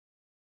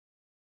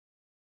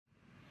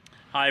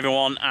Hi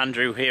everyone,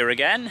 Andrew here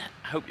again.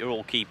 Hope you're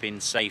all keeping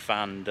safe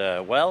and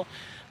well.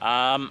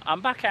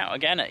 I'm back out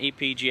again at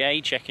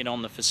EPGA checking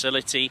on the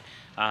facility.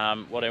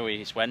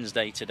 It's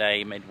Wednesday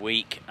today,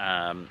 midweek.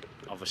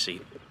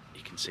 Obviously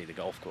you can see the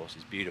golf course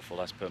is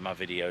beautiful as per my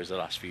videos the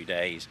last few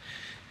days.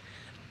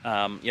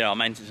 Our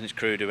maintenance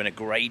crew doing a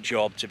great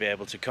job to be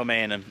able to come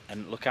in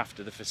and look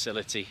after the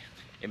facility.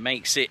 It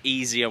makes it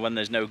easier when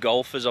there's no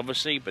golfers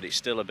obviously, but it's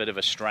still a bit of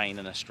a strain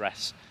and a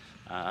stress.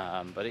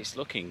 But it's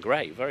looking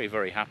great, very,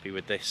 very happy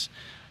with this.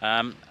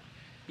 I'm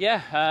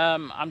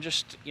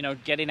just,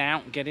 getting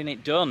out, getting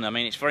it done. I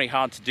mean, it's very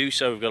hard to do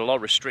so. We've got a lot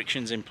of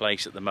restrictions in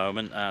place at the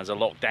moment. There's a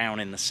lockdown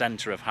in the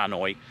centre of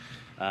Hanoi.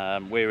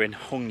 We're in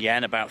Hung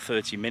Yen, about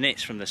 30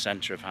 minutes from the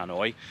centre of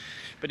Hanoi.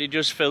 But it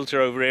does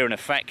filter over here and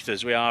affect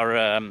us. We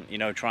are,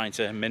 trying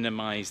to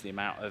minimise the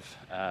amount of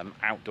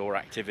outdoor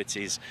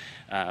activities.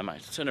 I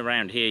turn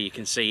around here, you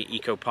can see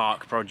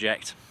Ecopark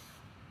project.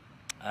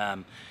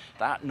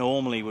 That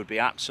normally would be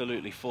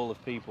absolutely full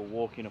of people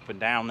walking up and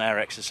down there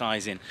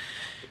exercising,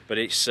 but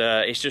it's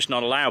just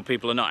not allowed.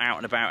 People are not out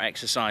and about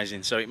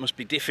exercising, so it must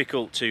be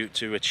difficult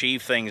to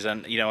achieve things.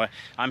 And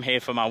I'm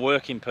here for my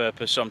working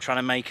purpose, so I'm trying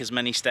to make as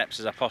many steps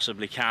as I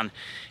possibly can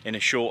in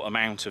a short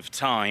amount of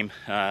time.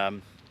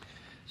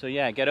 So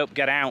yeah, get up,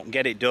 get out and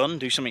get it done.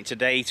 Do something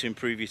today to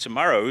improve your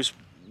tomorrows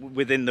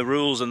within the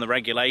rules and the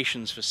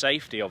regulations for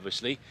safety,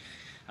 obviously.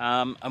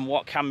 And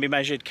what can be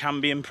measured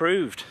can be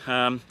improved.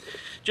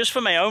 Just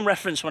for my own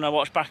reference, when I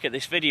watch back at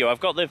this video,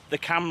 I've got the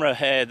camera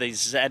here, the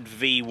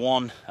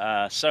ZV1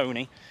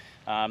 Sony.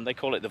 They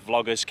call it the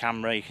vlogger's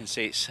camera. You can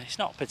see it's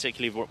not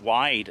particularly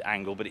wide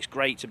angle, but it's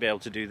great to be able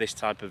to do this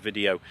type of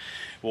video,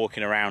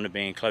 walking around and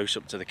being close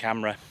up to the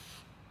camera.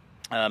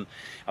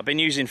 I've been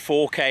using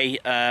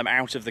 4K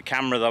out of the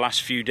camera the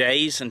last few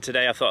days, and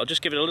today I thought I'll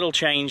just give it a little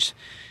change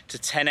to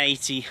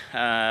 1080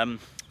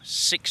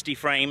 60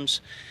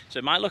 frames, so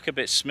it might look a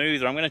bit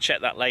smoother. I'm going to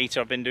check that later.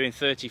 I've been doing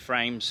 30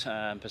 frames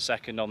per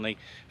second on the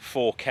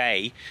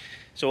 4K,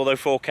 so although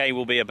 4K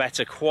will be a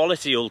better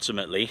quality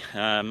ultimately,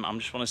 I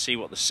just want to see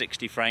what the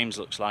 60 frames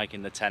looks like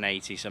in the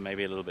 1080, so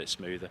maybe a little bit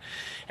smoother.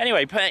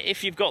 Anyway,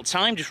 if you've got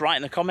time, just write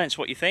in the comments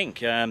what you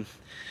think. I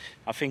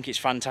think it's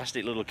a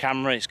fantastic little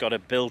camera. It's got a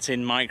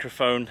built-in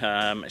microphone.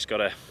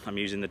 I'm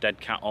using the dead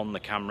cat on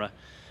the camera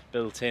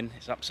built in.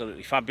 It's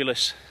absolutely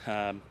fabulous.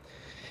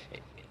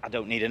 I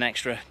don't need an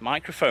extra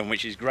microphone,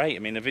 which is great. I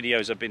mean, the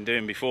videos I've been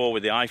doing before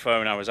with the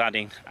iPhone, I was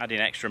adding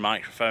extra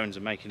microphones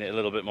and making it a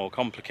little bit more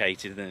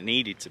complicated than it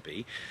needed to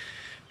be,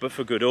 but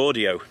for good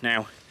audio.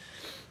 Now,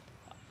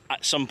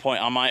 at some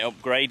point I might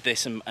upgrade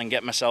this and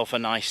get myself a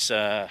nice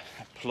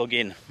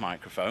plug-in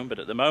microphone, but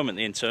at the moment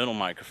the internal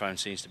microphone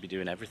seems to be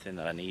doing everything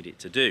that I need it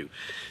to do.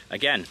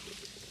 Again,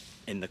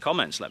 in the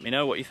comments, let me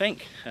know what you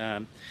think.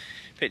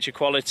 Picture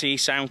quality,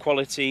 sound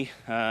quality.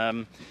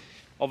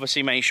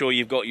 Obviously, make sure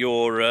you've got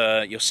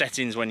your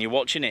settings when you're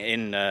watching it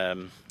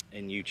in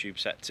YouTube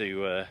set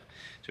to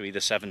either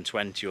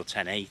 720 or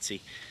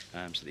 1080,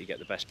 so that you get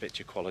the best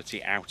picture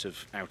quality out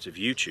of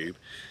YouTube.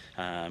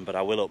 But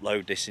I will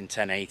upload this in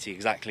 1080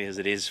 exactly as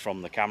it is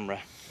from the camera.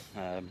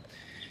 I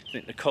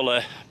think the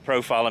colour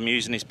profile I'm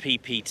using is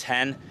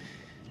PP10.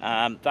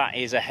 That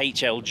is a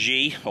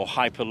HLG or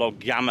hyperlog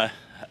gamma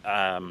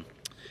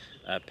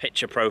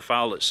picture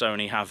profile that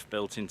Sony have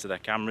built into their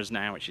cameras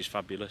now, which is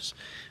fabulous,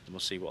 and we'll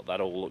see what that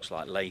all looks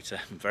like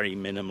later. Very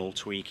minimal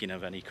tweaking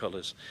of any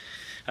colours,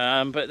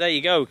 but there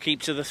you go.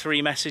 Keep to the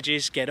 3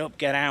 messages: get up,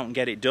 get out and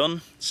get it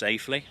done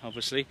safely,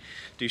 obviously.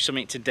 Do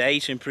something today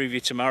to improve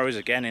your tomorrows,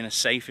 again in a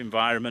safe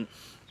environment,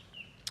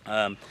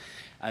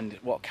 and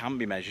what can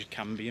be measured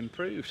can be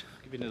improved.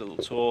 I'll give you a little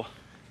tour.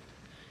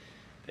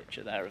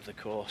 Picture there of the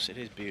course. It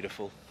is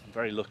beautiful. I'm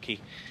very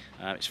lucky.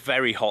 It's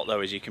very hot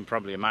though, as you can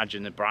probably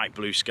imagine. The bright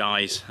blue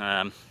skies.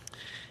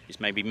 It's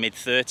maybe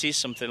mid-30s,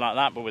 something like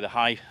that, but with a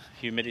high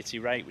humidity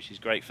rate, which is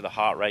great for the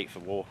heart rate for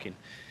walking.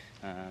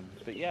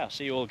 But yeah, I'll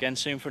see you all again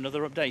soon for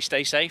another update.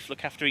 Stay safe,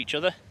 look after each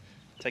other.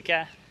 Take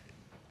care.